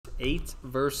8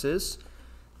 verses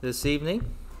this evening.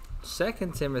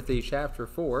 2 Timothy chapter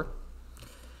 4.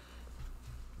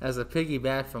 As a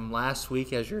piggyback from last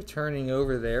week, as you're turning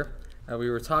over there, we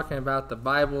were talking about the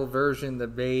Bible version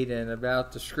debate and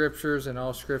about the scriptures and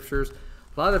all scriptures.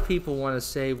 A lot of people want to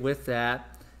say with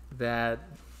that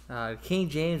King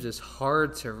James is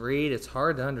hard to read, it's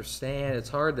hard to understand, it's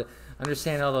hard to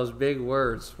understand all those big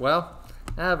words. Well,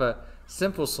 I have a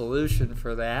simple solution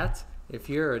for that. If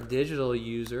you're a digital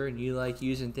user and you like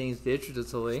using things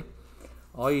digitally,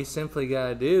 all you simply got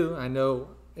to do, I know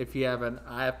if you have an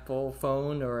Apple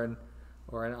phone or an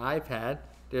iPad,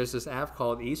 there's this app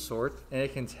called eSort, and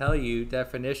it can tell you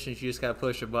definitions. You just got to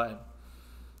push a button.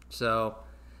 So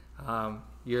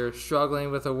you're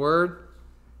struggling with a word,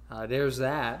 there's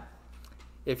that.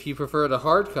 If you prefer the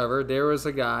hardcover, there was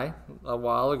a guy a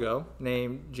while ago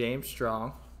named James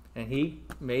Strong, and he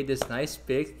made this nice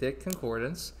big thick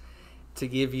concordance to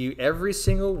give you every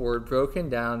single word broken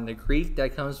down, the Greek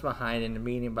that comes behind and the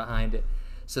meaning behind it.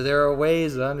 So there are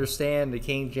ways to understand the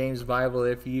King James Bible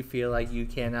if you feel like you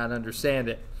cannot understand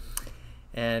it.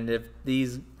 And if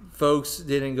these folks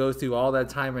didn't go through all that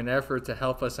time and effort to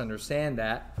help us understand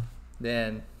that,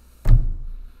 then,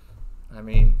 I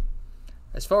mean,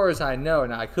 as far as I know,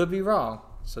 now I could be wrong,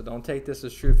 so don't take this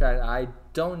as true fact, I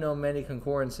don't know many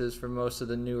concordances for most of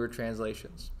the newer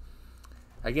translations.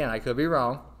 Again, I could be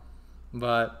wrong,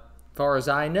 but as far as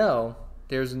I know,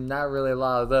 there's not really a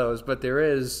lot of those, but there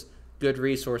is good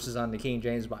resources on the King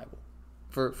James Bible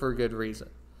for good reason.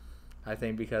 I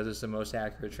think because it's the most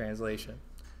accurate translation.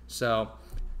 So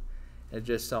it's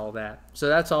just all that. So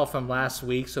that's all from last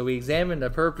week. So we examined the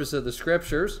purpose of the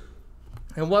scriptures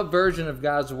and what version of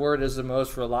God's word is the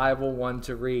most reliable one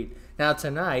to read. Now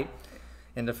tonight,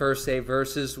 in the first 8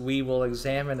 verses, we will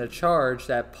examine a charge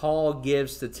that Paul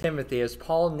gives to Timothy as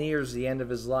Paul nears the end of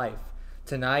his life.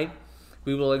 Tonight,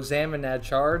 we will examine that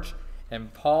charge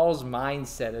and Paul's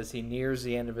mindset as he nears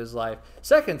the end of his life.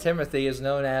 2 Timothy is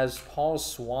known as Paul's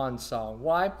swan song.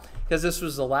 Why? Because this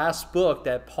was the last book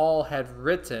that Paul had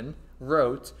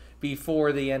wrote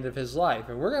before the end of his life.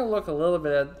 And we're going to look a little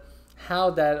bit at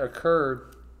how that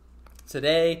occurred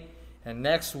today and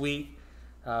next week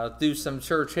through some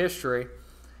church history.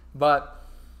 But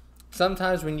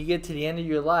sometimes when you get to the end of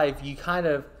your life, you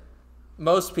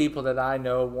most people that I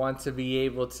know want to be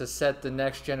able to set the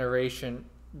next generation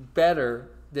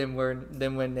better than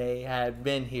when they had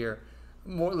been here.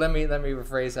 Let me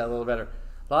rephrase that a little better.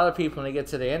 A lot of people, when they get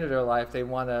to the end of their life, they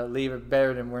want to leave it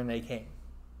better than when they came.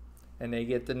 And they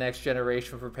get the next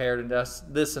generation prepared and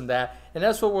this and that. And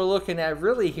that's what we're looking at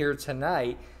really here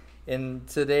tonight and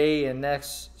today and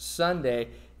next Sunday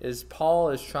is Paul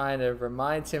is trying to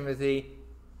remind Timothy,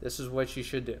 this is what you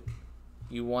should do.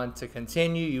 You want to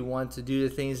continue, you want to do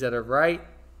the things that are right,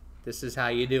 this is how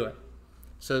you do it.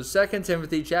 So 2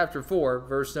 Timothy chapter 4,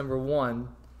 verse number 1,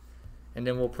 and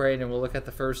then we'll pray and then we'll look at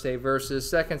the first 8 verses.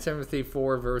 2 Timothy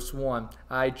 4, verse 1.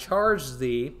 I charge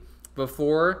thee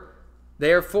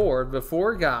therefore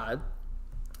before God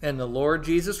and the Lord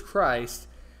Jesus Christ,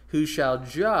 who shall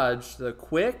judge the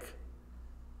quick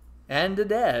and the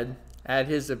dead at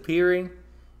his appearing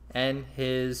and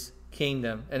his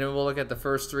kingdom. And then we'll look at the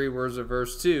first 3 words of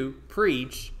verse 2.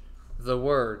 Preach the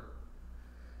word.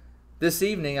 This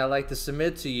evening, I'd like to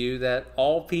submit to you that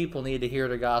all people need to hear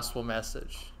the gospel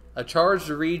message. A charge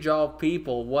to reach all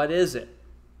people, what is it?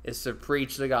 It's to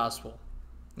preach the gospel.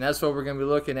 And that's what we're going to be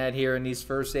looking at here in these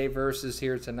first 8 verses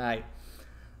here tonight.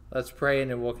 Let's pray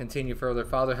and then we'll continue further.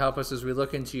 Father, help us as we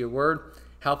look into your word.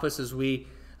 Help us as we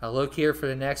look here for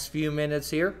the next few minutes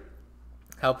here.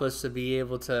 Help us to be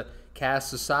able to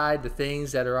cast aside the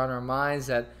things that are on our minds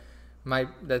that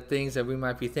things that we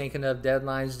might be thinking of,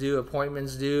 deadlines due,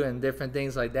 appointments due, and different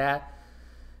things like that.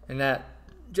 And that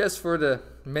just for the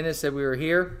minutes that we were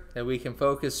here, that we can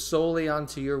focus solely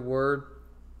onto your word,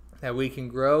 that we can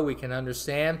grow, we can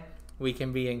understand, we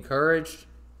can be encouraged,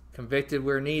 convicted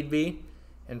where need be.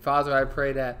 And Father, I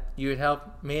pray that you would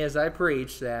help me as I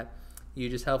preach, that you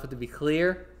just help it to be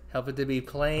clear, help it to be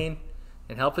plain,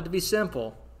 and help it to be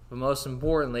simple. But most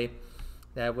importantly,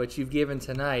 that what you've given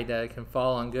tonight, that it can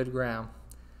fall on good ground.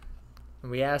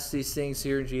 And we ask these things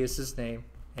here in Jesus' name.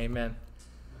 Amen.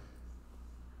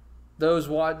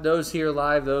 Those here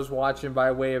live, those watching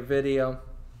by way of video,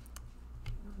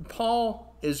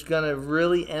 Paul is going to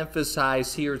really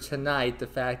emphasize here tonight the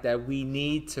fact that we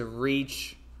need to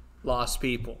reach lost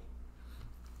people.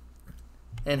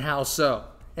 And how so?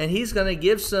 And he's going to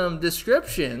give some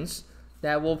descriptions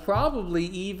that will probably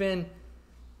even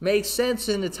make sense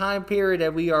in the time period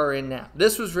that we are in now.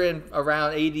 This was written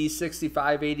around AD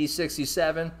 65, AD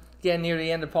 67, again near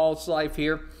the end of Paul's life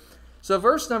here. So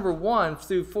verse number 1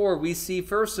 through 4, we see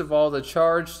first of all the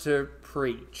charge to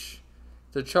preach,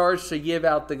 the charge to give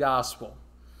out the gospel.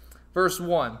 Verse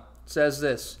 1 says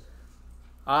this,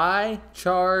 I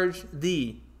charge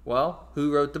thee. Well,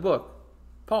 who wrote the book?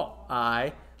 Paul.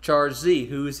 I charge thee.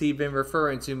 Who has he been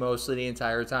referring to mostly the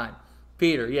entire time?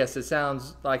 Peter. Yes, it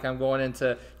sounds like I'm going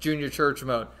into junior church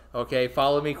mode. Okay,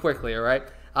 follow me quickly, all right?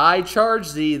 I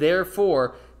charge thee,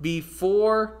 therefore,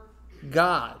 before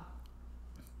God.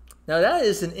 Now that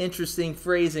is an interesting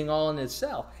phrasing all in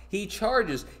itself. He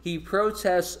charges, he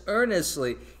protests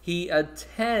earnestly, he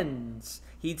attends,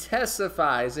 he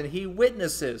testifies, and he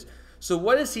witnesses. So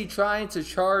what is he trying to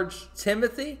charge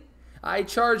Timothy? I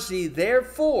charge thee,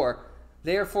 therefore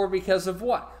because of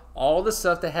what? All the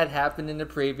stuff that had happened in the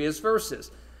previous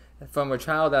verses. From a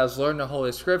child that has learned the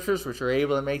Holy Scriptures, which are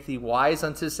able to make thee wise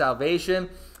unto salvation.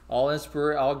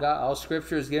 All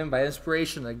Scripture is given by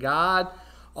inspiration of God.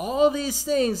 All these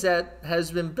things that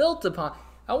has been built upon.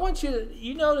 I want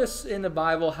you notice in the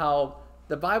Bible how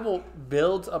the Bible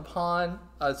builds upon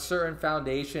a certain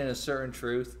foundation, a certain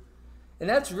truth. And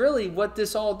that's really what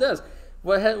this all does.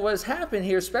 What has happened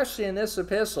here, especially in this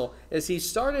epistle, is he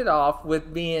started off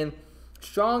with being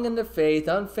strong in the faith,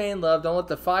 unfeigned love, don't let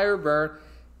the fire burn,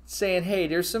 saying, hey,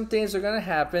 there's some things that are going to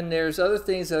happen. There's other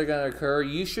things that are going to occur.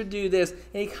 You should do this.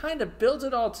 And he kind of builds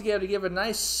it all together to give a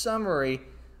nice summary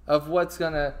of what's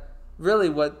going to, really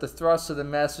what the thrust of the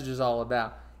message is all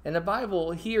about. And the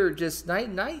Bible here just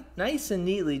nice and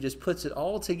neatly just puts it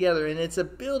all together. And it's a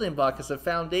building block. It's a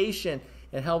foundation.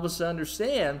 And helps us to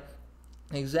understand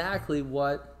exactly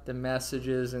what the message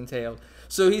is entailed.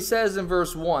 So he says in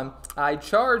verse 1, I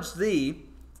charge thee,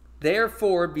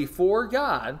 therefore, before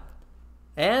God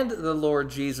and the Lord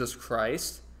Jesus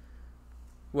Christ.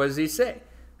 What does he say?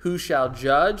 Who shall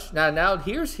judge? Now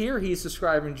here he's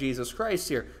describing Jesus Christ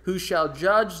here. Who shall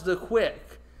judge the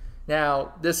quick?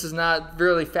 Now, this is not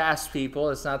really fast people.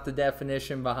 It's not the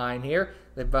definition behind here.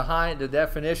 The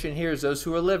definition here is those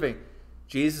who are living.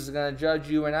 Jesus is going to judge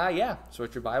you and I. Yeah, that's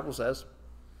what your Bible says.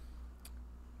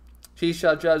 He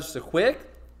shall judge the quick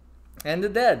and the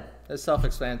dead. That's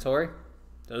self-explanatory.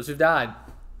 Those who died.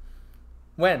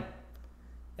 When?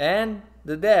 And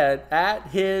the dead at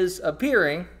his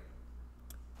appearing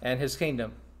and his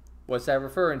kingdom. What's that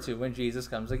referring to? When Jesus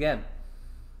comes again.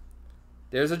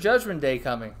 There's a judgment day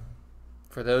coming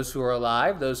for those who are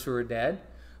alive, those who are dead.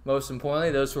 Most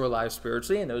importantly, those who are alive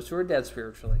spiritually and those who are dead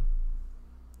spiritually.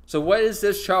 So what is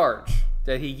this charge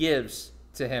that he gives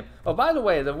to him? Oh, by the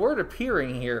way, the word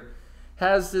appearing here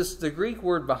has this, the Greek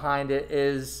word behind it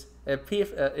is, I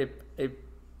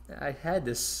had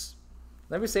this,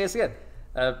 let me say this again.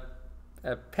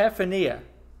 Epiphania,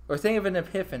 or think of an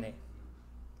epiphany.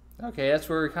 Okay, that's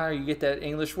where kind of you get that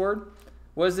English word.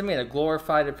 What does it mean? A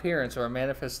glorified appearance or a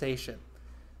manifestation.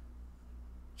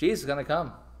 Jesus is going to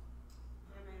come.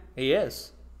 Amen. He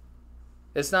is.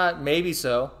 It's not maybe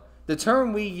so. The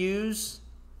term we use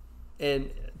and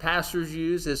pastors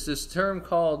use is this term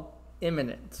called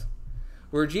imminent,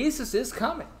 where Jesus is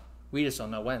coming. We just don't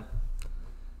know when.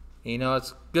 You know,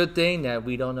 it's a good thing that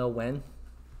we don't know when,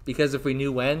 because if we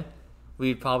knew when,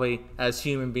 we'd probably, as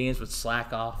human beings, would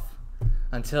slack off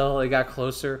until it got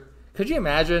closer. Could you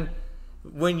imagine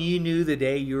when you knew the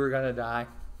day you were going to die?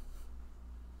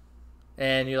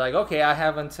 And you're like, okay, I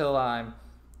have until I'm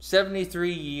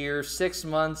 73 years, 6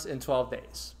 months, and 12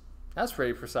 days. That's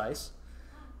pretty precise.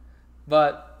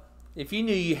 But if you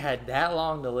knew you had that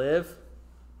long to live,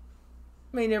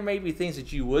 I mean, there may be things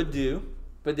that you would do,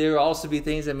 but there would also be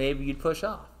things that maybe you'd push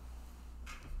off.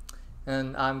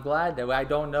 And I'm glad that I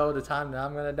don't know the time that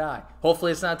I'm going to die.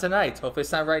 Hopefully it's not tonight. Hopefully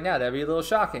it's not right now. That'd be a little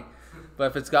shocking.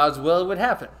 But if it's God's will, it would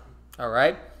happen. All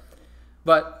right?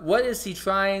 But what is he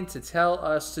trying to tell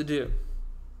us to do?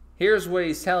 Here's what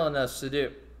he's telling us to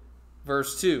do.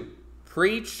 Verse 2.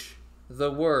 Preach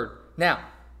the word. Now,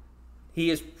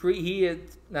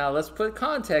 now let's put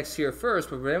context here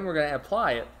first, but then we're going to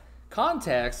apply it.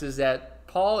 Context is that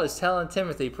Paul is telling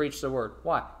Timothy, preach the word.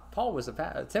 Why?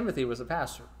 Timothy was a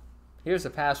pastor. Here's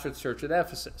a pastor at the church at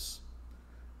Ephesus.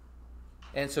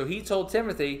 And so he told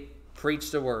Timothy, preach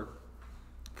the word.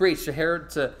 Preach,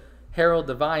 to herald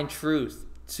divine truth,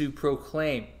 to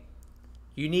proclaim.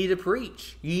 You need to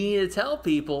preach. You need to tell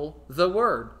people the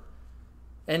word.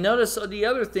 And notice the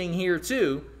other thing here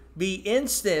too, be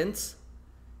instant,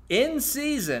 in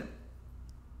season.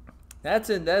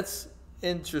 That's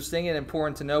interesting and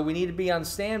important to know. We need to be on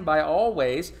standby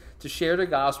always to share the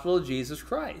gospel of Jesus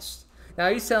Christ. Now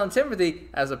he's telling Timothy,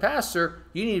 as a pastor,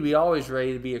 you need to be always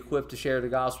ready to be equipped to share the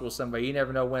gospel with somebody. You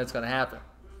never know when it's going to happen.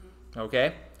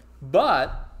 Okay?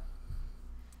 But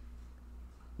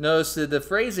Notice the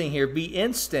phrasing here, be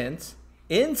instant,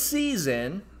 in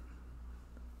season,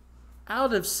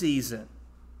 out of season.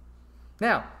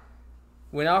 Now,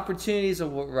 when opportunities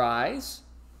arise,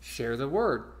 share the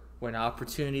word. When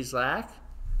opportunities lack,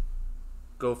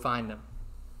 go find them.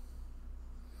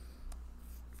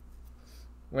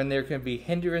 When there can be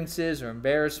hindrances or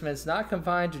embarrassments, not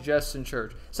confined to just in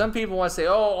church. Some people want to say,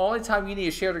 oh, only time you need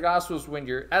to share the gospel is when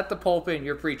you're at the pulpit and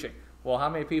you're preaching. Well, how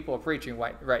many people are preaching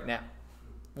right now?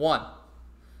 One.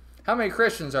 How many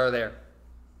Christians are there?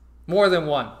 More than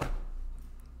one.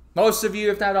 Most of you,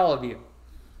 if not all of you.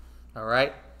 All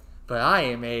right? But I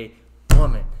am a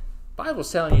woman. The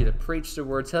Bible's telling you to preach the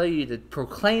word, telling you to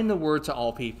proclaim the word to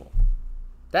all people.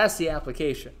 That's the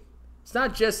application. It's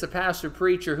not just the pastor,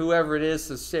 preacher, whoever it is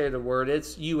to share the word.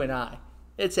 It's you and I.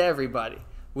 It's everybody.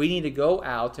 We need to go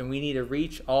out and we need to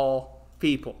reach all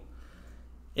people.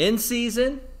 In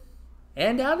season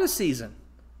and out of season.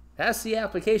 That's the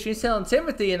application. He's telling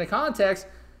Timothy in the context,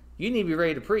 you need to be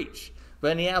ready to preach.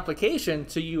 But in the application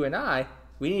to you and I,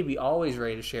 we need to be always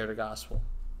ready to share the gospel,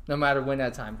 no matter when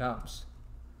that time comes.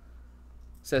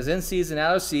 It says in season,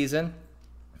 out of season.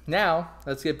 Now,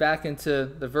 let's get back into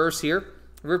the verse here.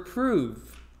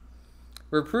 Reprove.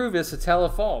 Reprove is to tell a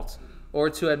fault or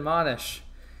to admonish.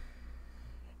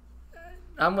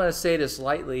 I'm going to say this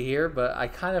lightly here, but I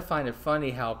kind of find it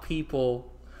funny how people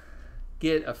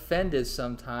get offended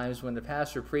sometimes when the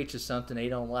pastor preaches something they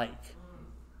don't like.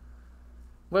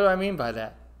 What do I mean by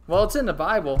that? Well, it's in the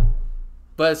Bible,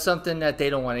 but it's something that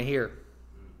they don't want to hear.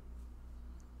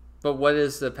 But what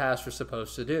is the pastor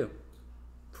supposed to do?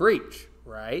 Preach,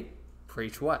 right?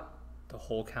 Preach what? The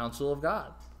whole counsel of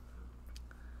God.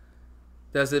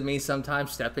 Does it mean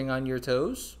sometimes stepping on your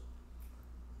toes?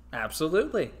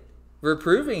 Absolutely.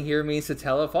 Reproving here means to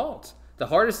tell a fault. The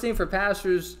hardest thing for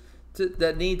pastors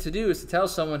that need to do is to tell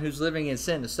someone who's living in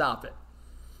sin to stop it.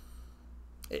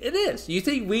 It is. You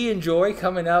think we enjoy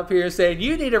coming up here and saying,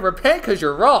 you need to repent because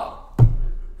you're wrong?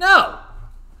 No.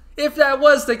 If that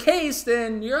was the case,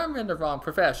 then you're in the wrong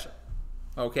profession.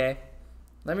 Okay?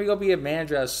 Let me go be a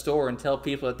manager at a store and tell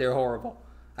people that they're horrible.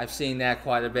 I've seen that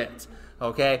quite a bit.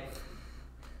 Okay?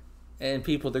 And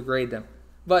people degrade them.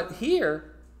 But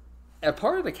here, a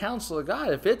part of the counsel of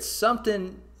God, if it's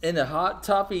something in a hot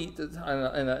topic, in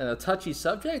a touchy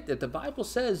subject, that the Bible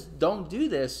says don't do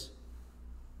this,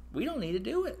 we don't need to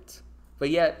do it. But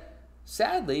yet,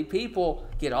 sadly, people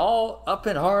get all up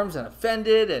in arms and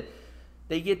offended, and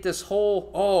they get this whole,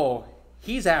 oh,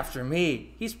 he's after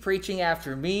me. He's preaching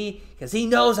after me because he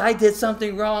knows I did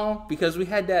something wrong because we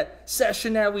had that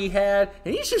session that we had,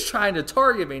 and he's just trying to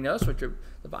target me. Notice what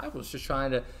the Bible is just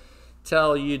trying to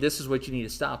tell you this is what you need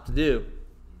to stop to do.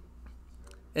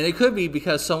 And it could be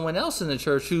because someone else in the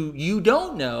church who you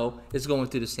don't know is going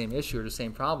through the same issue or the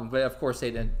same problem. But of course they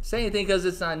didn't say anything because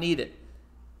it's not needed.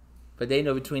 But they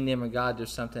know between them and God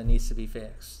there's something that needs to be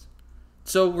fixed.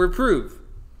 So reprove.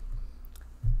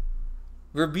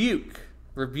 Rebuke.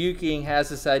 Rebuking has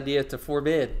this idea to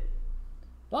forbid.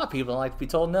 A lot of people don't like to be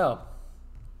told no.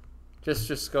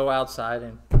 Just go outside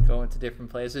and go into different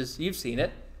places. You've seen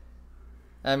it.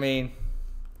 I mean,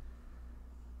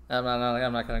 I'm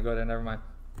not going to go there. Never mind.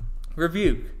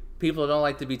 Rebuke. People don't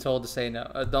like to be told to say no.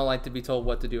 Don't like to be told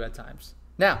what to do at times.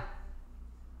 Now,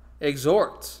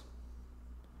 exhort.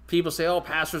 People say, oh,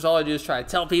 pastors, all I do is try to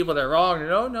tell people they're wrong.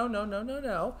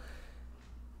 No.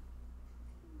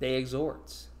 They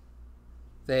exhort.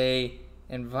 They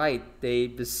invite. They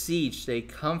beseech. They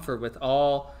comfort with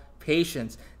all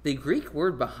patience. The Greek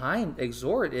word behind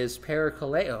exhort is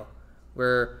parakaleo,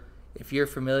 where if you're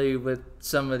familiar with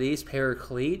some of these,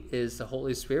 paraclete is the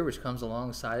Holy Spirit which comes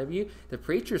alongside of you. The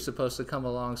preacher is supposed to come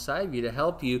alongside of you to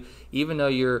help you, even though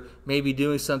you're maybe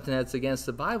doing something that's against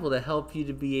the Bible, to help you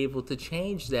to be able to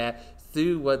change that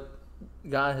through what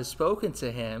God has spoken to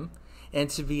him, and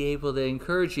to be able to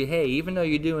encourage you, hey, even though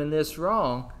you're doing this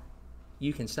wrong,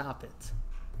 you can stop it.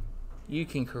 You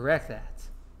can correct that.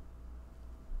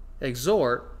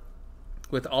 Exhort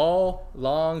with all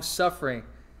long suffering.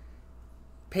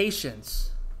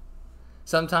 Patience.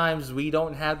 Sometimes we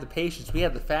don't have the patience. We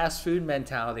have the fast food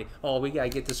mentality. Oh, we got to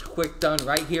get this quick done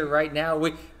right here, right now.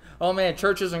 Oh man,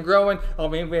 church isn't growing. Oh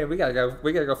man, we gotta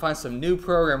go find some new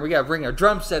program. We gotta bring a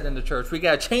drum set into church. We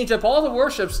gotta change up all the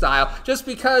worship style just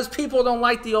because people don't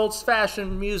like the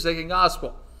old-fashioned music and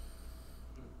gospel.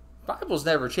 Bible's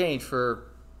never changed for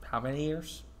how many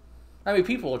years? I mean,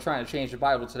 people are trying to change the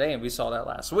Bible today, and we saw that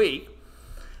last week.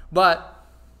 But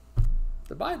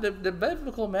the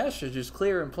biblical message is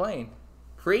clear and plain.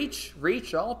 Preach,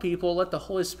 reach all people, let the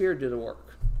Holy Spirit do the work.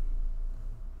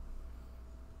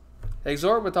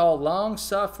 Exhort with all long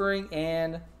suffering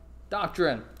and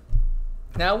doctrine.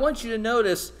 Now I want you to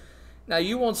notice, now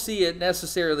you won't see it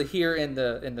necessarily here in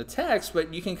the text,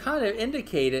 but you can kind of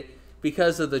indicate it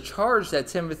because of the charge that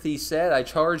Timothy said, I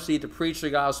charge thee to preach the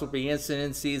gospel, be instant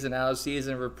in season, out of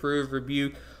season, reprove,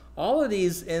 rebuke. All of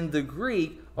these in the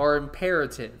Greek are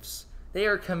imperatives. They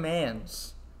are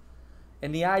commands.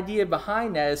 And the idea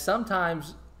behind that is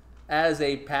sometimes as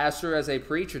a pastor, as a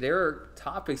preacher, there are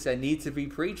topics that need to be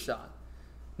preached on.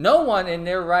 No one in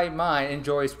their right mind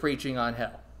enjoys preaching on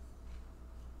hell.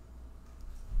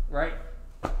 Right?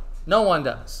 No one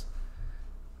does.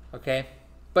 Okay?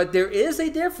 But there is a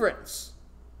difference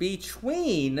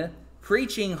between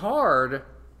preaching hard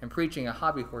and preaching a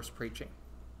hobby horse preaching.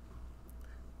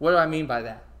 What do I mean by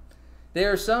that? There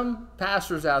are some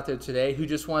pastors out there today who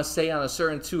just want to stay on a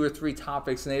certain 2 or 3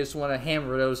 topics and they just want to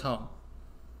hammer those home.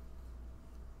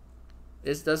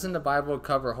 Doesn't the Bible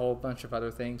cover a whole bunch of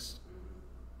other things?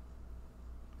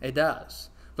 It does.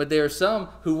 But there are some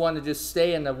who want to just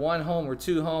stay in the 1 home or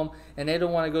 2 home, and they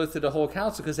don't want to go through the whole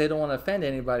counsel because they don't want to offend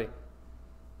anybody.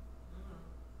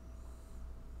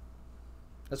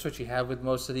 That's what you have with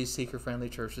most of these seeker-friendly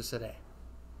churches today.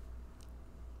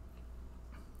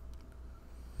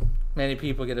 Many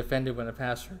people get offended when a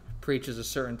pastor preaches a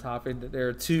certain topic. There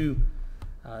are two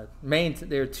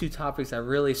topics that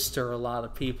really stir a lot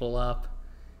of people up.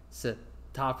 It's the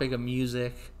topic of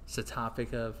music. It's the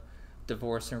topic of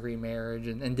divorce and remarriage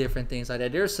and different things like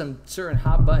that. There's some certain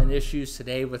hot button issues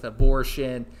today with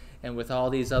abortion and with all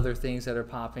these other things that are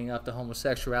popping up, the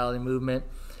homosexuality movement,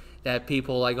 that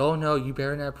people are like, oh no, you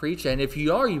better not preach that. And if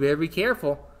you are, you better be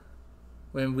careful,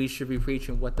 when we should be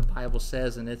preaching what the Bible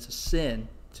says, and it's a sin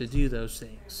to do those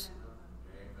things.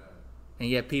 And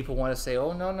yet people want to say,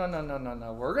 oh no,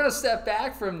 we're going to step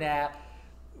back from that.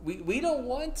 We don't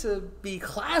want to be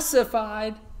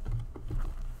classified.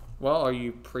 Well, are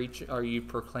you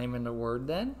proclaiming the word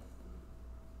then?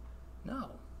 No.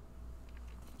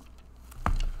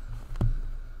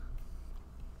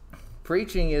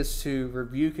 Preaching is to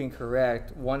rebuke and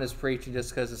correct. One is preaching just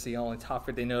because it's the only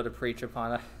topic they know to preach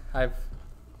upon. When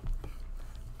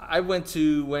I went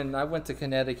to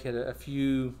Connecticut a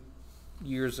few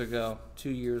years ago,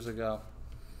 2 years ago,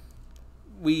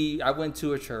 I went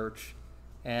to a church,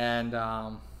 and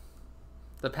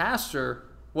the pastor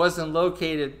wasn't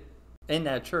located in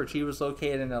that church. He was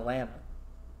located in Atlanta.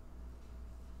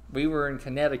 We were in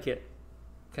Connecticut,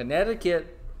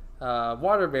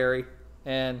 Waterbury,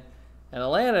 and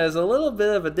Atlanta is a little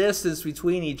bit of a distance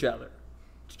between each other.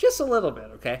 Just a little bit,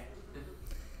 okay?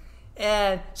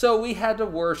 And so we had to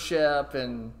worship.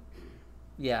 Now,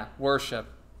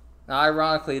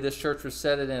 ironically, this church was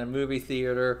set in a movie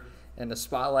theater, and the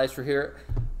spotlights were here.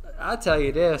 I'll tell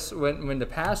you this, when the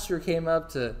pastor came up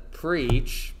to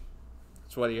preach,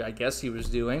 that's what I guess he was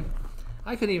doing,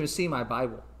 I couldn't even see my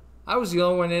Bible. I was the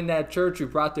only one in that church who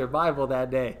brought their Bible that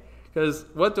day. Because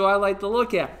what do I like to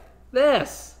look at?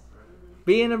 This.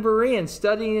 Being a Berean,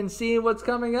 studying and seeing what's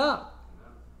coming up.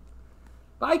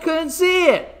 But I couldn't see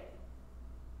it.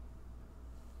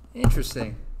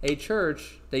 Interesting. A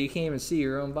church that you can't even see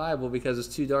your own Bible because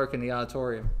it's too dark in the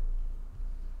auditorium.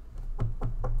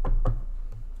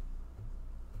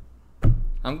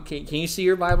 Can you see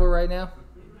your Bible right now?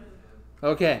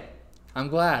 Okay. I'm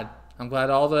glad. I'm glad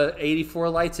all the 84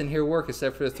 lights in here work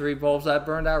except for the 3 bulbs that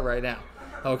burned out right now.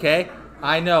 Okay?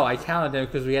 I know. I counted them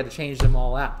because we had to change them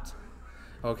all out.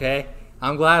 Okay?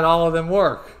 I'm glad all of them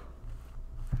work.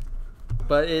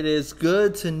 But it is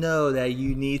good to know that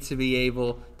you need to be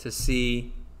able to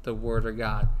see the Word of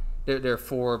God. They're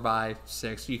 4 by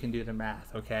 6. You can do the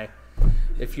math, okay?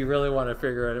 If you really want to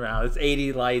figure it out. It's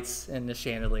 80 lights in the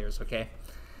chandeliers, okay?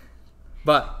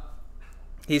 But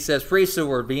he says, preach the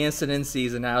word, be instant in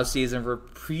season, out of season,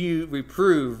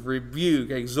 reprove,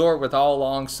 rebuke, exhort with all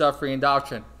long suffering and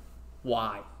doctrine.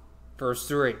 Why? Verse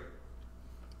 3.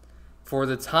 For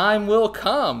the time will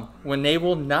come when they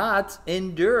will not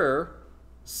endure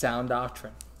sound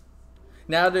doctrine.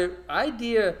 Now, the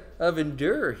idea of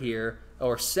endure here,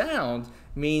 or sound,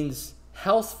 means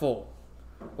healthful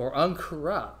or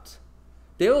uncorrupt.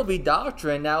 There will be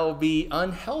doctrine that will be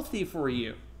unhealthy for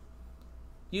you.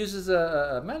 Uses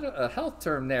a health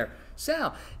term there.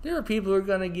 Sound. There are people who are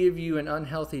going to give you an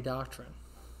unhealthy doctrine.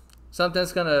 Something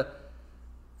that's going to...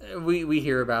 We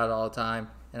hear about it all the time,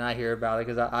 and I hear about it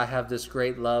because I have this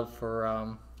great love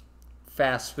for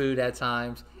fast food at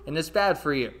times, and it's bad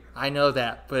for you. I know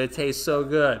that, but it tastes so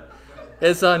good.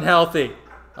 It's unhealthy.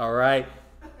 All right?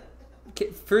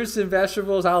 Fruits and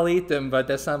vegetables, I'll eat them, but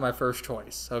that's not my first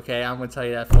choice. Okay? I'm going to tell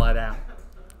you that flat out.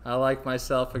 I like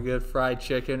myself a good fried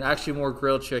chicken. Actually, more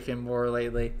grilled chicken more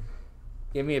lately.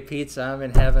 Give me a pizza. I'm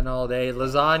in heaven all day.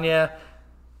 Lasagna,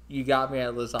 you got me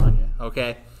at lasagna.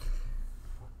 okay?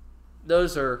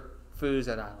 Those are foods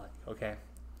that I like, okay?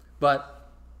 But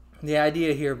the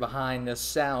idea here behind this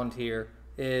sound here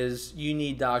is you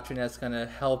need doctrine that's going to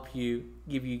help you,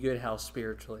 give you good health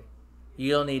spiritually.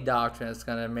 You don't need doctrine that's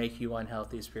going to make you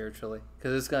unhealthy spiritually,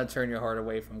 because it's going to turn your heart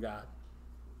away from God.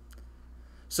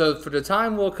 So for the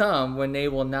time will come when they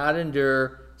will not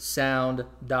endure sound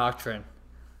doctrine.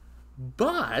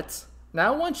 But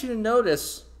now I want you to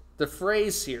notice the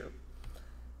phrase here.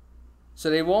 So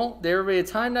there will be a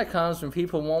time that comes when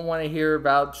people won't want to hear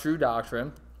about true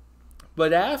doctrine,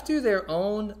 but after their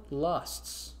own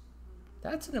lusts.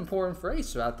 That's an important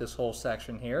phrase throughout this whole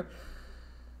section here.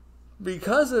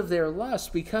 Because of their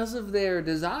lust, because of their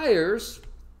desires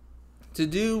to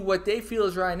do what they feel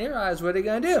is right in their eyes, what are they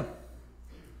going to do?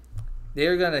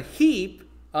 They're going to heap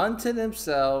unto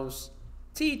themselves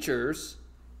teachers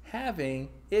having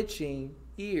itching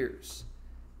ears.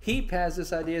 Heap has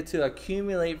this idea to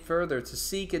accumulate further, to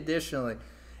seek additionally.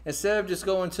 Instead of just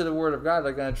going to the Word of God,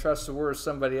 they're going to trust the Word of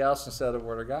somebody else instead of the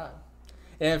Word of God.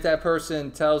 And if that person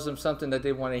tells them something that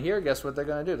they want to hear, guess what they're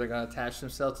going to do? They're going to attach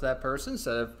themselves to that person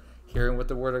instead of hearing what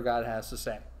the Word of God has to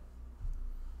say.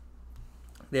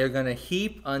 They're going to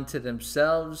heap unto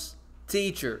themselves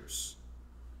teachers.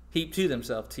 Heap to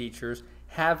themselves teachers,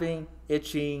 having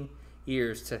itching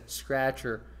ears, to scratch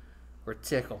or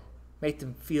tickle. Make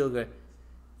them feel good.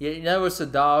 You notice a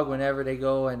dog whenever they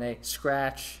go and they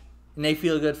scratch, and they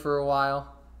feel good for a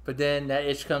while, but then that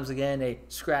itch comes again, they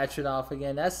scratch it off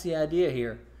again. That's the idea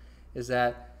here, is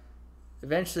that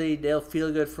eventually they'll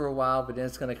feel good for a while, but then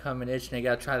it's going to come an itch, and they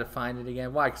got to try to find it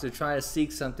again. Why? Because they're trying to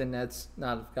seek something that's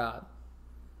not of God,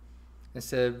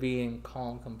 instead of being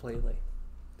calm completely.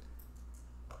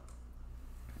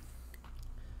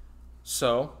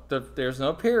 So there's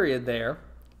no period there.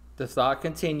 The thought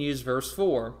continues, verse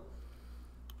 4.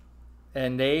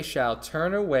 And they shall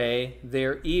turn away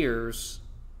their ears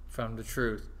from the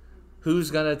truth.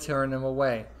 Who's going to turn them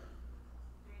away?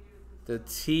 The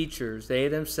teachers. They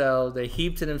themselves, they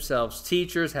heap to themselves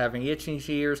teachers having itching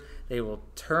ears. They will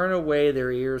turn away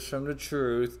their ears from the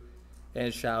truth,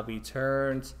 and shall be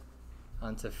turned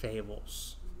unto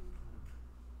fables.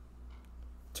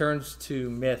 Turns to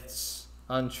myths,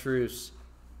 untruths.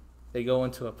 They go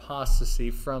into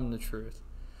apostasy from the truth.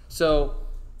 So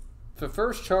the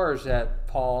first charge that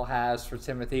Paul has for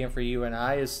Timothy and for you and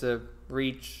I is to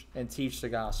reach and teach the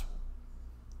gospel,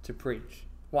 to preach.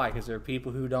 Why? Because there are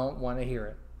people who don't want to hear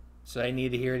it. So they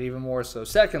need to hear it even more so.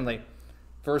 Secondly,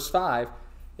 verse 5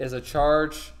 is a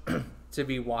charge to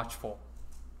be watchful.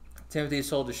 Timothy is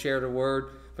told to share the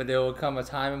word, but there will come a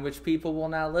time in which people will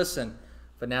not listen.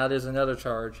 But now there's another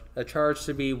charge, a charge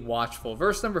to be watchful.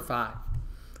 Verse number 5.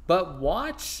 But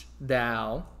watch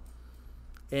thou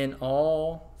in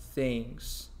all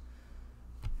things.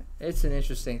 It's an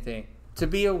interesting thing. To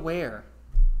be aware.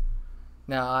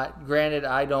 Now, granted,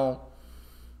 I don't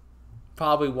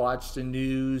probably watch the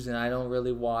news, and I don't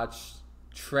really watch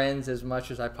trends as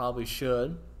much as I probably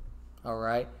should. All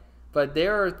right? But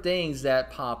there are things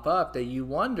that pop up that you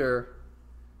wonder,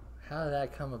 how did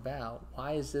that come about?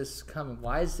 Why is this coming?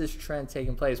 Why is this trend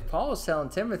taking place? Paul is telling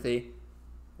Timothy,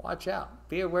 watch out.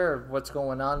 Be aware of what's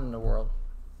going on in the world.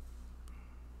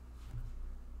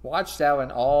 Watch thou in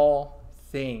all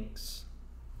things.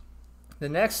 The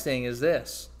next thing is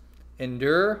this.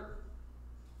 Endure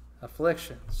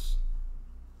afflictions.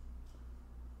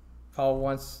 Paul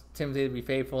wants Timothy to be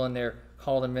faithful in their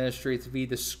call to ministry, to be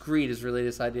discreet is really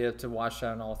this idea to watch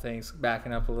out in all things.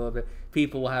 Backing up a little bit.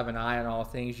 People will have an eye on all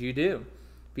things you do.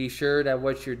 Be sure that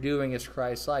what you're doing is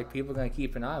Christ-like. People are going to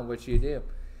keep an eye on what you do.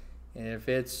 And if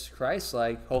it's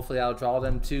Christ-like, hopefully I'll draw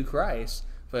them to Christ.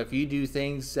 But if you do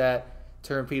things that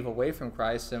turn people away from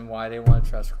Christ, then why they want to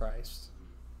trust Christ?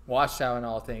 Watch out in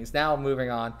all things. Now moving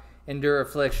on. Endure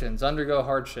afflictions. Undergo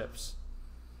hardships.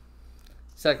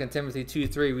 2 Timothy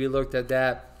 2:3, we looked at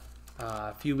that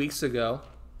a few weeks ago.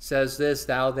 Says this,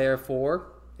 thou therefore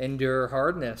endure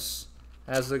hardness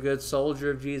as a good soldier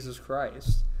of Jesus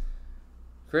Christ.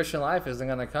 Christian life isn't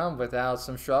going to come without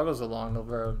some struggles along the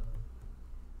road.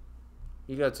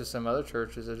 You go to some other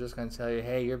churches, they're just going to tell you,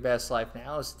 hey, your best life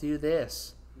now is to do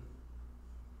this.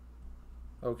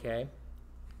 Okay.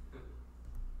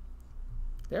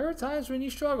 There are times when you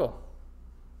struggle.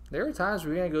 There are times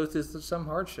where you're going to go through some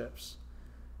hardships.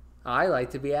 I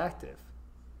like to be active.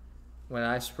 When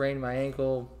I sprained my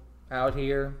ankle out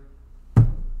here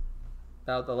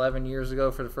about 11 years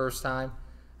ago for the first time,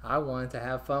 I wanted to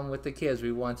have fun with the kids.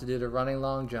 We wanted to do the running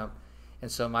long jump. And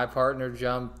so my partner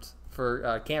jumped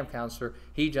for camp counselor.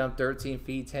 He jumped 13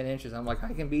 feet, 10 inches. I'm like,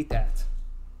 I can beat that.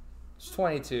 It's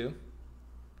 22.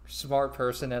 Smart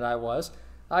person that I was.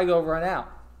 I go run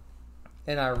out.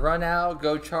 and I run out,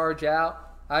 go charge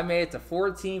out. I made it to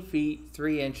 14 feet,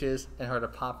 3 inches, and heard a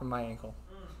pop in my ankle.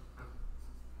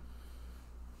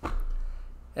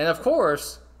 And of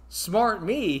course, smart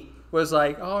me was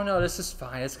like, oh no, this is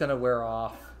fine. It's going to wear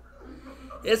off.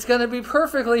 It's going to be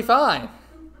perfectly fine.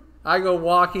 I go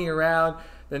walking around.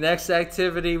 The next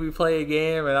activity, we play a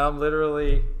game, and I'm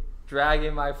literally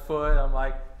dragging my foot. I'm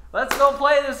like, let's go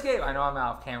play this game. I know I'm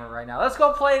out of camera right now. Let's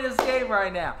go play this game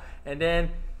right now. And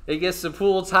then it gets to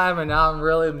pool time, and now I'm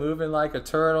really moving like a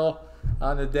turtle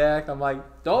on the deck. I'm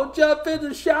like, don't jump in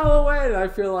the shallow end. I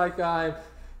feel like I'm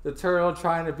the turtle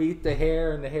trying to beat the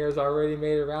hare, and the hare's already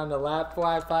made it around the lap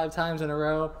five times in a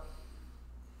row.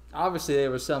 Obviously,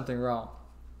 there was something wrong.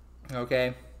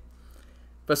 Okay?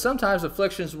 But sometimes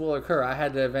afflictions will occur. I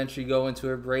had to eventually go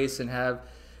into a brace and have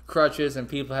crutches, and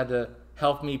people had to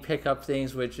help me pick up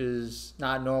things, which is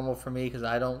not normal for me because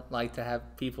I don't like to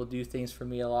have people do things for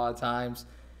me a lot of times.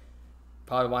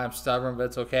 Probably why I'm stubborn, but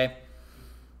it's okay.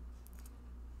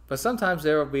 But sometimes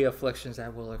there will be afflictions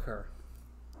that will occur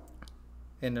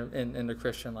in the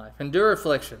Christian life. Endure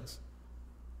afflictions.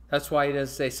 That's why he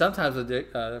doesn't say sometimes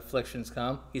afflictions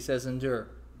come. He says endure,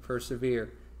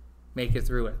 persevere, make it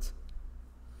through it.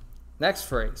 Next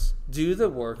phrase, do the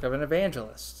work of an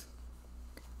evangelist.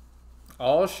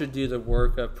 All should do the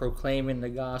work of proclaiming the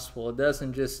gospel. It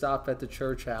doesn't just stop at the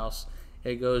church house.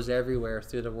 It goes everywhere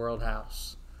through the world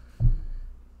house.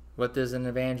 What does an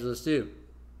evangelist do?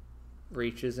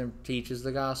 Reaches and teaches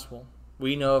the gospel.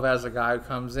 We know of as a guy who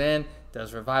comes in,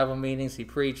 does revival meetings, he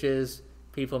preaches,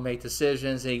 people make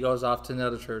decisions, and he goes off to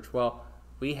another church. Well,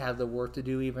 we have the work to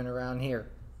do even around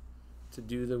here, to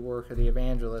do the work of the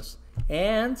evangelist.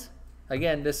 And,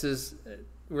 again,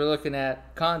 we're looking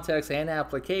at context and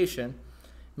application.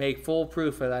 Make full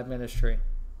proof of that ministry.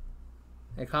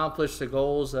 Accomplish the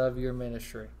goals of your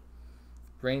ministry.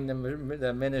 Bring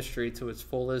the ministry to its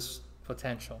fullest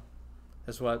potential,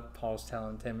 is what Paul's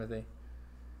telling Timothy.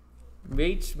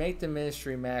 Make the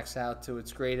ministry max out to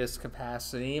its greatest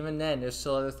capacity. Even then, there's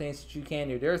still other things that you can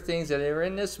do. There are things that are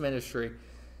in this ministry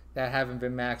that haven't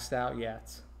been maxed out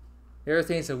yet. There are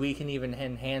things that we can even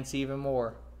enhance even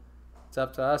more. It's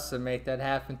up to us to make that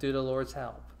happen through the Lord's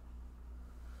help.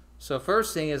 So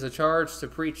first thing is a charge to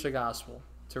preach the gospel,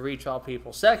 to reach all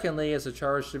people. Secondly is a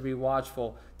charge to be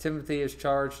watchful. Timothy is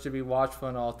charged to be watchful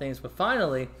in all things. But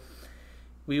finally,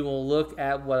 we will look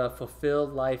at what a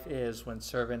fulfilled life is when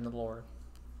serving the Lord.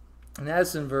 And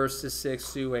that's in verses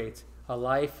 6 through 8. A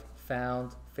life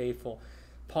found faithful.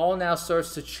 Paul now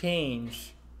starts to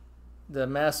change the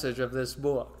message of this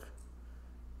book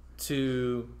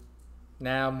to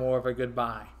now more of a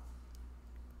goodbye.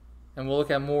 And we'll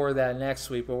look at more of that next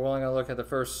week, but we're only going to look at the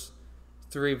first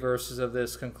 3 verses of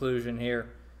this conclusion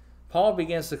here. Paul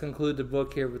begins to conclude the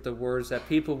book here with the words that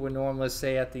people would normally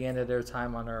say at the end of their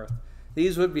time on earth.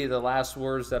 These would be the last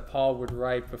words that Paul would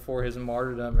write before his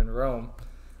martyrdom in Rome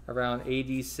around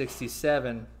AD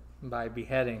 67 by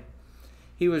beheading.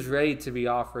 He was ready to be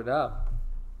offered up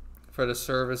for the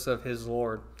service of his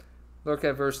Lord. Look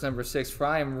at verse number 6. For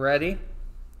I am ready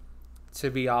to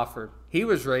be offered. He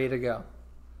was ready to go.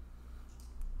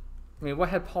 I mean, what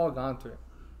had Paul gone through?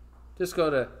 Just go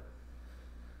to,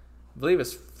 I believe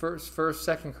it's 2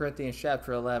 Corinthians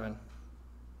chapter 11.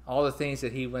 All the things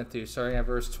that he went through, starting at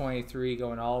verse 23,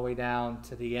 going all the way down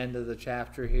to the end of the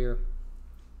chapter here.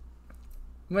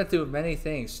 He went through many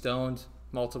things, stoned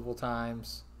multiple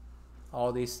times,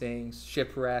 all these things,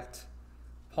 shipwrecked.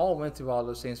 Paul went through all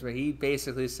those things, but he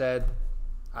basically said,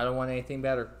 I don't want anything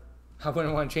better. I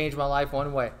wouldn't want to change my life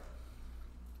one way.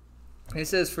 And he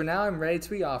says, for now I'm ready to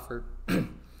be offered,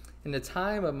 and the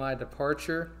time of my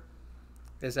departure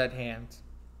is at hand.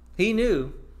 He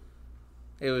knew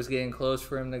it was getting close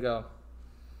for him to go.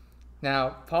 Now,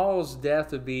 Paul's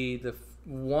death would be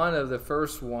one of the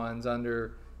first ones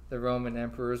under the Roman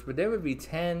emperors, but there would be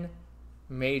 10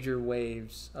 major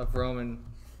waves of Roman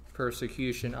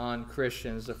persecution on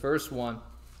Christians. The first one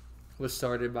was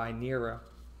started by Nero,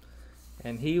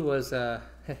 and he was an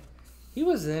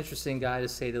interesting guy to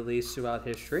say the least throughout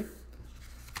history.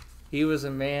 He was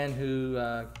a man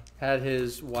who had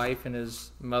his wife and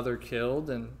his mother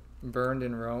killed and burned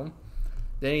in Rome.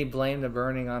 Then he blamed the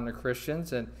burning on the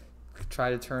Christians and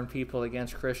tried to turn people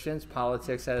against Christians.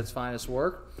 Politics at its finest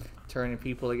work, turning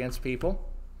people against people.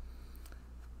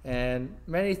 And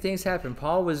many things happened.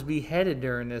 Paul was beheaded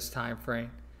during this time frame.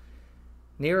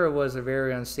 Nero was a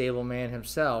very unstable man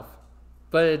himself,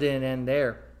 but it didn't end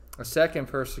there. A second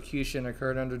persecution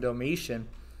occurred under Domitian,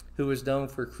 who was known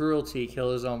for cruelty,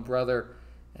 killed his own brother,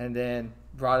 and then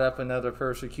brought up another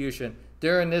persecution.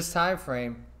 During this time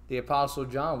frame, the Apostle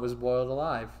John was boiled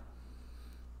alive.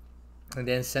 and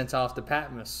then sent off to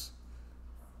Patmos.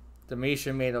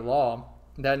 Domitian made a law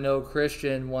that no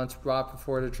Christian once brought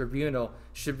before the tribunal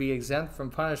should be exempt from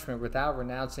punishment without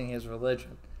renouncing his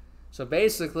religion. So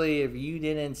basically, if you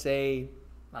didn't say,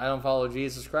 I don't follow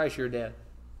Jesus Christ, you're dead.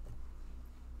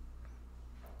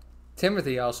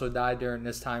 Timothy also died during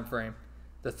this time frame.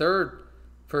 The third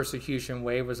persecution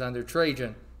wave was under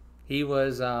Trajan. He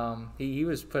was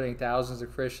putting thousands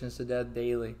of Christians to death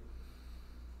daily.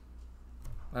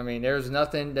 I mean, there's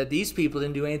nothing that these people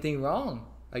didn't do anything wrong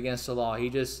against the law. He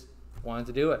just wanted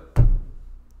to do it.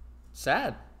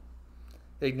 Sad.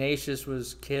 Ignatius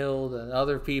was killed and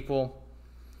other people.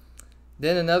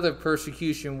 Then another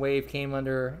persecution wave came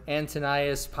under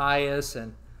Antonius Pius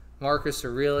and Marcus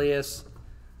Aurelius.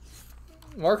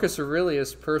 Marcus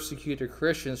Aurelius persecuted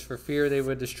Christians for fear they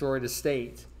would destroy the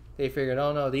state. They figured,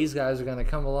 oh no, these guys are going to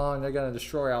come along, they're going to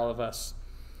destroy all of us.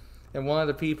 And one of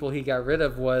the people he got rid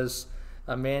of was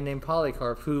a man named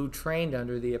Polycarp, who trained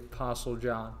under the Apostle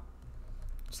John.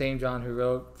 Same John who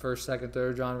wrote 1st, 2nd,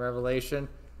 3rd John, Revelation.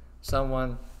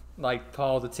 Someone like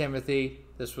Paul to Timothy,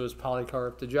 this was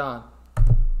Polycarp to John.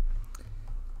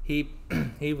 He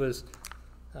was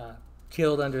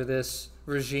killed under this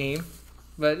regime.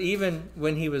 But even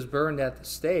when he was burned at the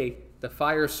stake, the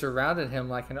fire surrounded him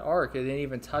like an ark. It didn't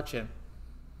even touch him.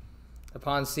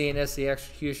 Upon seeing this, the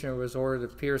executioner was ordered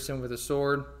to pierce him with a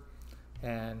sword,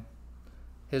 and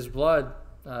his blood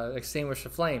extinguished the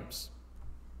flames.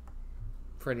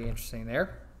 Pretty interesting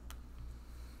there.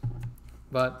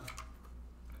 But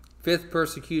fifth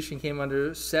persecution came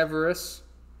under Severus.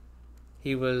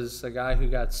 He was a guy who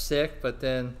got sick, but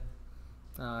then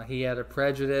he had a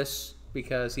prejudice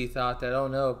because he thought that, oh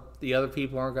no, the other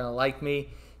people aren't going to like me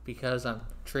because I'm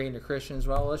treating the Christians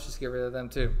well. Let's just get rid of them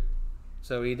too.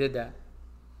 So he did that.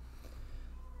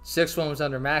 Sixth one was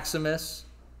under Maximus.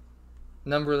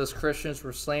 Numberless Christians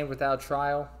were slain without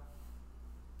trial,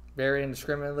 very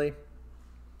indiscriminately.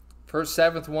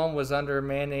 Seventh one was under a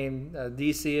man named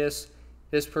Decius.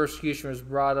 This persecution was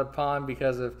brought upon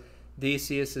because of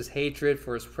Decius' hatred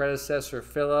for his predecessor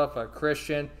Philip, a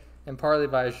Christian, and partly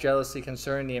by his jealousy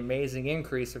concerning the amazing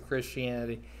increase of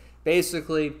Christianity.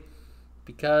 Basically,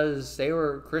 because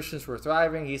Christians were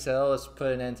thriving, he said, oh, let's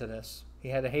put an end to this. He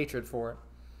had a hatred for it.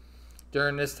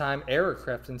 During this time, error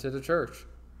crept into the church.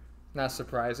 Not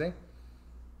surprising.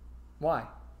 Why?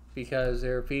 Because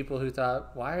there were people who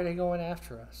thought, why are they going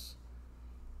after us?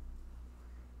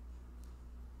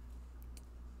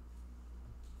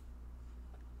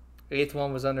 Eighth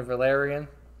one was under Valerian.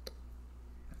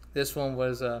 This one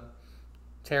was a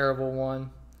terrible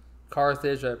one.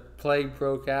 Carthage, a plague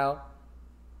broke out,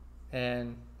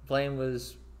 and blame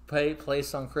was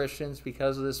placed on Christians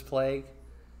because of this plague.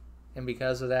 And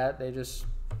because of that, they just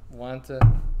wanted to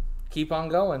keep on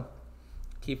going.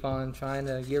 Keep on trying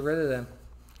to get rid of them.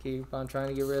 Keep on trying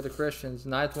to get rid of the Christians.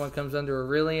 Ninth one comes under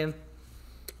Aurelian.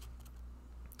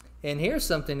 And here's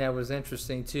something that was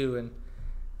interesting too, and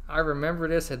I remember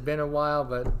this had been a while,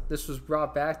 but this was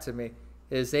brought back to me,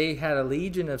 is they had a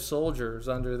legion of soldiers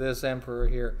under this emperor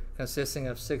here, consisting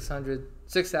of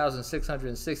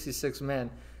 6,666 men.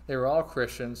 They were all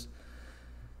Christians,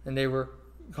 and they were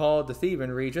called the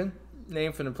Theban region,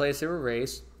 named from the place they were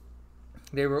raised.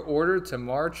 They were ordered to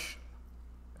march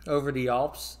over the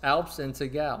Alps into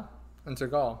Gaul.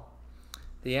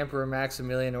 The Emperor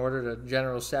Maximilian ordered a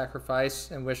general sacrifice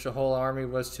in which the whole army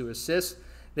was to assist.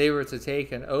 They were to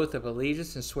take an oath of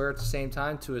allegiance and swear at the same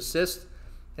time to assist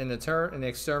in the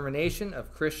extermination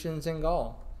of Christians in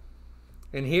Gaul.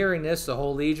 In hearing this, the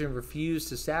whole legion refused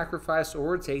to sacrifice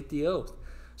or take the oath.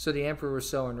 So the emperor was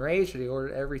so enraged that he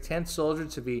ordered every 10th soldier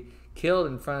to be killed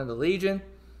in front of the legion.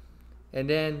 And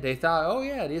then they thought, oh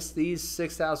yeah, these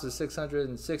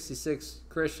 6,666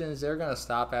 Christians, they're going to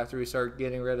stop after we start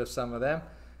getting rid of some of them.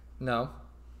 No,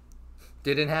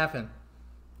 didn't happen.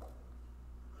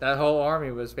 That whole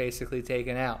army was basically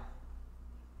taken out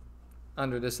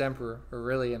under this emperor,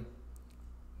 Aurelian.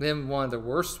 Then one of the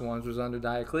worst ones was under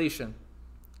Diocletian,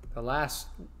 the last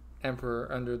emperor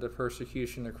under the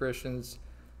persecution of Christians,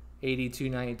 AD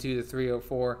 292 to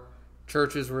 304.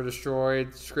 Churches were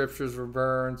destroyed, scriptures were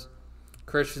burned.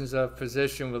 Christians of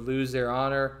position would lose their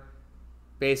honor.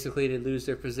 Basically, they'd lose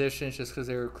their positions just because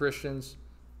they were Christians.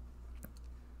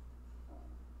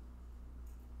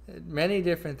 Many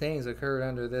different things occurred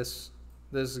under this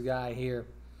guy here.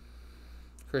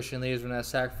 Christian leaders would not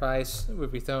sacrifice,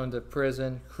 would be thrown to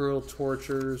prison, cruel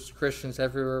tortures. Christians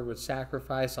everywhere would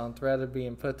sacrifice on threat of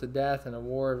being put to death in a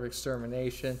war of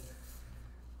extermination.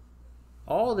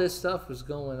 All this stuff was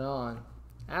going on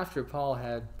after Paul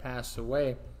had passed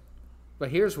away.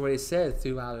 But here's what he said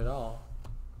throughout it all.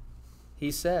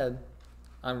 He said,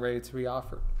 I'm ready to be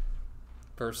offered.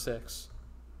 Verse 6.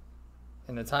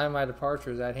 And the time of my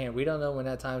departure is at hand. We don't know when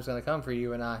that time is going to come for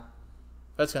you and I.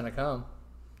 But it's going to come.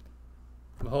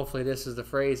 But hopefully this is the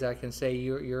phrase I can say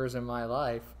yours in my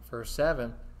life. Verse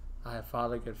 7. I have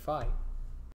fought a good fight.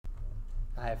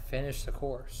 I have finished the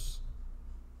course.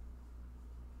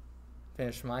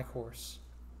 Finished my course.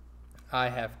 I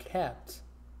have kept.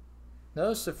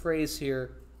 Notice the phrase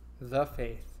here, the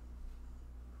faith.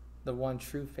 The one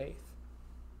true faith.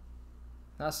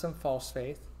 Not some false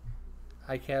faith.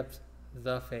 I kept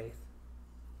the faith.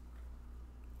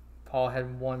 Paul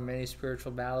had won many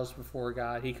spiritual battles before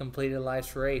God. He completed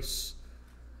life's race.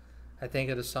 I think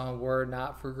of the song, Were It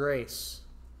Not for Grace.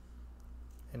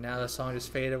 And now the song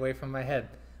just faded away from my head.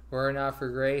 Were it not for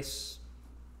grace,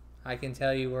 I can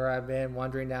tell you where I've been,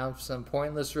 wandering down some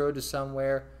pointless road to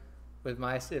somewhere with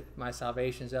if my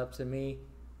salvation's up to me.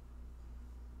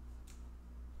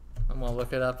 I'm going to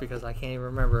look it up because I can't even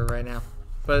remember it right now.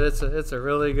 But it's a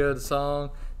really good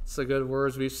song. It's the good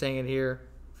words. We've sang it here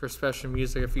for special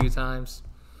music a few times.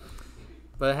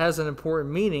 But it has an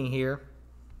important meaning here.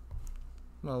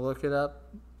 I'm going to look it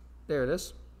up. There it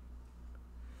is.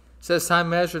 It says, time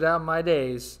measured out my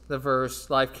days, the verse,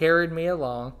 life carried me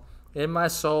along. In my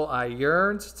soul I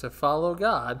yearned to follow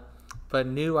God, but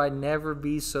knew I'd never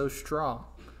be so strong.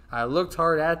 I looked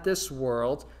hard at this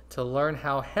world to learn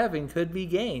how heaven could be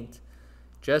gained,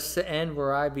 just to end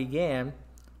where I began,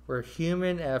 where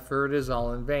human effort is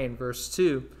all in vain. Verse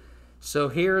 2, so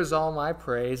here is all my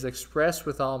praise, expressed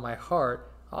with all my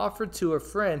heart, offered to a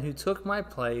friend who took my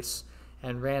place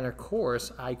and ran a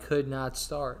course I could not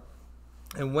start.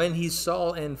 And when he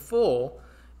saw in full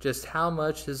just how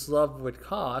much his love would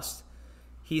cost,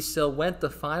 he still went the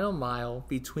final mile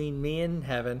between me and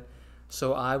heaven,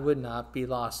 so I would not be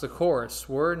lost. The chorus,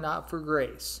 were it not for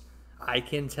grace, I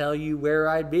can tell you where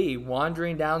I'd be,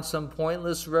 wandering down some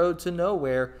pointless road to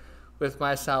nowhere with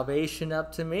my salvation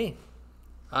up to me.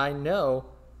 I know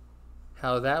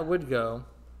how that would go,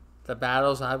 the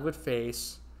battles I would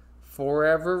face,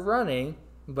 forever running,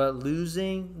 but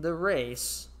losing the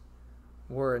race,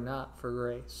 were it not for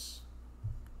grace.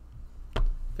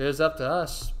 If it was up to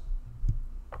us,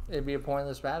 it'd be a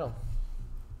pointless battle.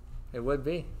 It would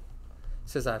be. It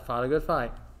says, I fought a good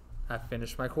fight. I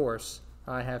finished my course.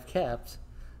 I have kept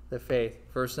the faith.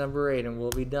 Verse number 8, and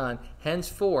we'll be done.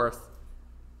 Henceforth,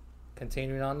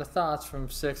 continuing on the thoughts from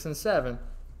 6 and 7,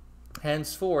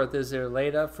 henceforth is there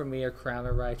laid up for me a crown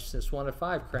of righteousness, one of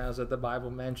 5 crowns that the Bible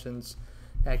mentions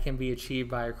that can be achieved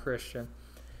by a Christian.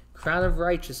 Crown of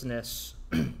righteousness,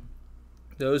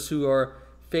 those who are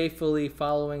faithfully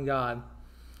following God,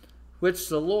 which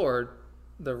the Lord,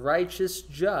 the righteous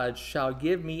judge, shall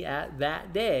give me at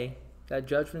that day, that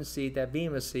judgment seat, that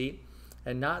bema seat,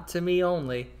 and not to me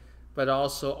only, but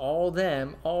also all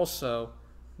them also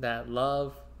that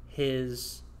love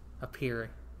his appearing.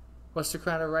 What's the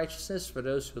crown of righteousness? For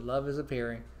those who love his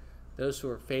appearing, those who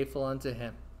are faithful unto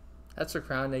him. That's a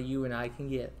crown that you and I can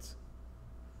get,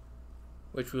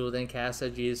 which we will then cast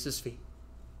at Jesus' feet.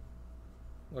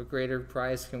 What greater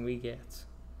prize can we get?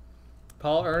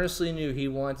 Paul earnestly knew he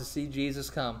wanted to see Jesus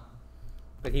come,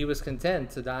 but he was content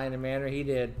to die in the manner he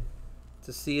did,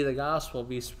 to see the gospel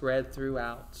be spread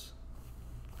throughout.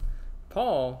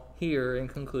 Paul, here in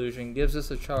conclusion, gives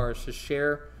us a charge to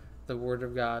share the word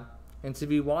of God and to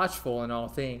be watchful in all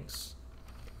things.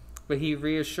 But he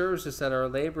reassures us that our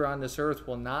labor on this earth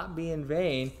will not be in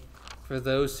vain for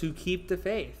those who keep the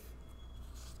faith.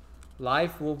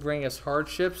 Life will bring us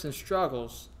hardships and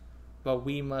struggles, but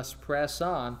we must press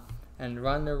on and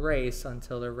run the race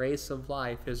until the race of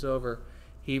life is over.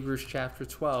 Hebrews chapter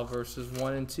 12, verses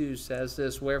 1 and 2 says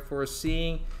this, wherefore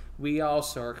seeing we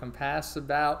also are compassed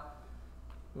about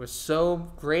with so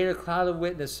great a cloud of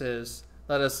witnesses,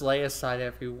 let us lay aside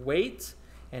every weight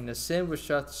and the sin which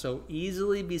doth so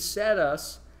easily beset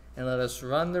us, and let us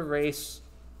run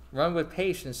with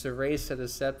patience the race that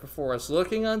is set before us,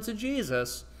 looking unto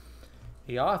Jesus,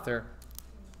 the author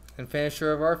and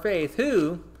finisher of our faith,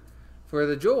 who, for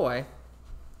the joy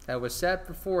that was set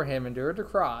before him, endured the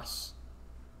cross,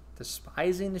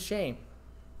 despising the shame,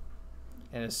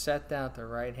 and is set down at the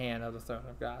right hand of the throne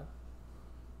of God.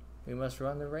 We must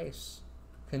run the race.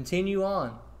 Continue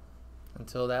on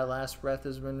until that last breath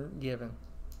has been given.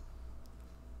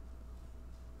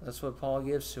 That's what Paul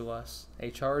gives to us, a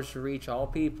charge to reach all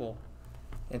people,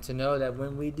 and to know that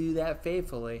when we do that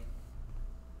faithfully,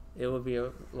 it will be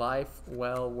a life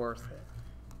well worth it.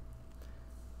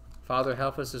 Father,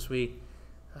 help us as we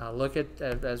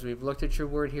as we've looked at your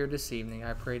word here this evening.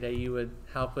 I pray that you would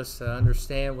help us to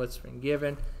understand what's been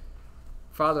given.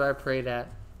 Father, I pray that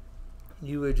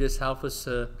you would just help us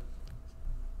to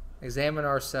examine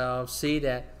ourselves, see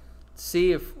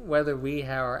if whether we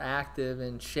are active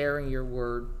in sharing your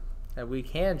word, that we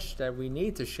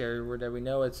need to share your word, that we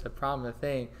know it's a prominent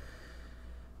thing,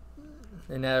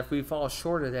 and that if we fall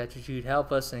short of that you'd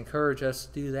help us and encourage us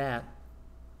to do that.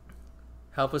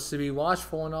 Help us to be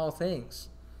watchful in all things.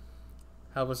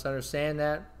 Help us understand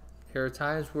that there are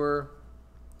times where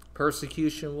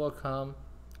persecution will come,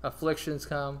 afflictions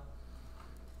come,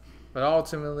 but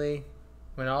ultimately,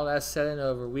 when all that's said and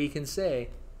over, we can say,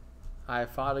 I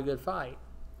have fought a good fight.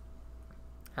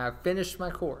 I have finished my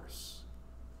course.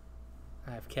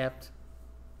 I have kept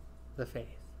the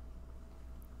faith.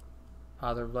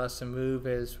 Father, bless and move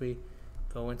as we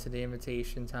go into the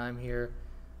invitation time here.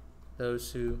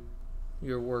 Those who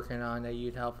you're working on, that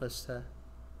you'd help us to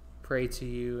pray to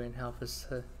you and help us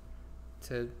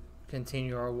to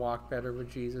continue our walk better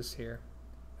with Jesus here.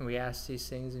 And we ask these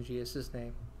things in Jesus'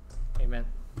 name. Amen.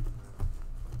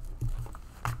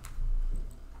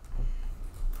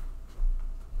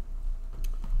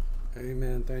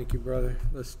 Amen. Thank you, brother.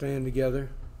 Let's stand together.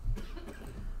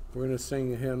 We're going to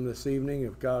sing a hymn this evening.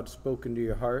 If God's spoken to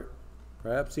your heart,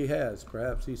 perhaps he has.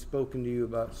 Perhaps he's spoken to you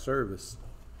about service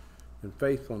and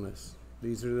faithfulness.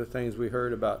 These are the things we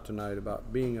heard about tonight,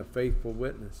 about being a faithful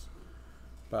witness,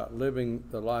 about living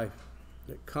the life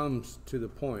that comes to the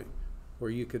point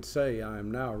where you could say, I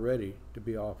am now ready to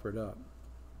be offered up.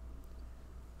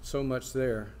 So much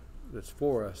there that's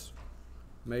for us.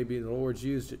 Maybe the Lord's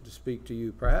used it to speak to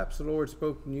you. Perhaps the Lord's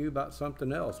spoken to you about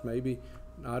something else. Maybe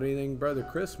not anything Brother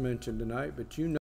Chris mentioned tonight, but you know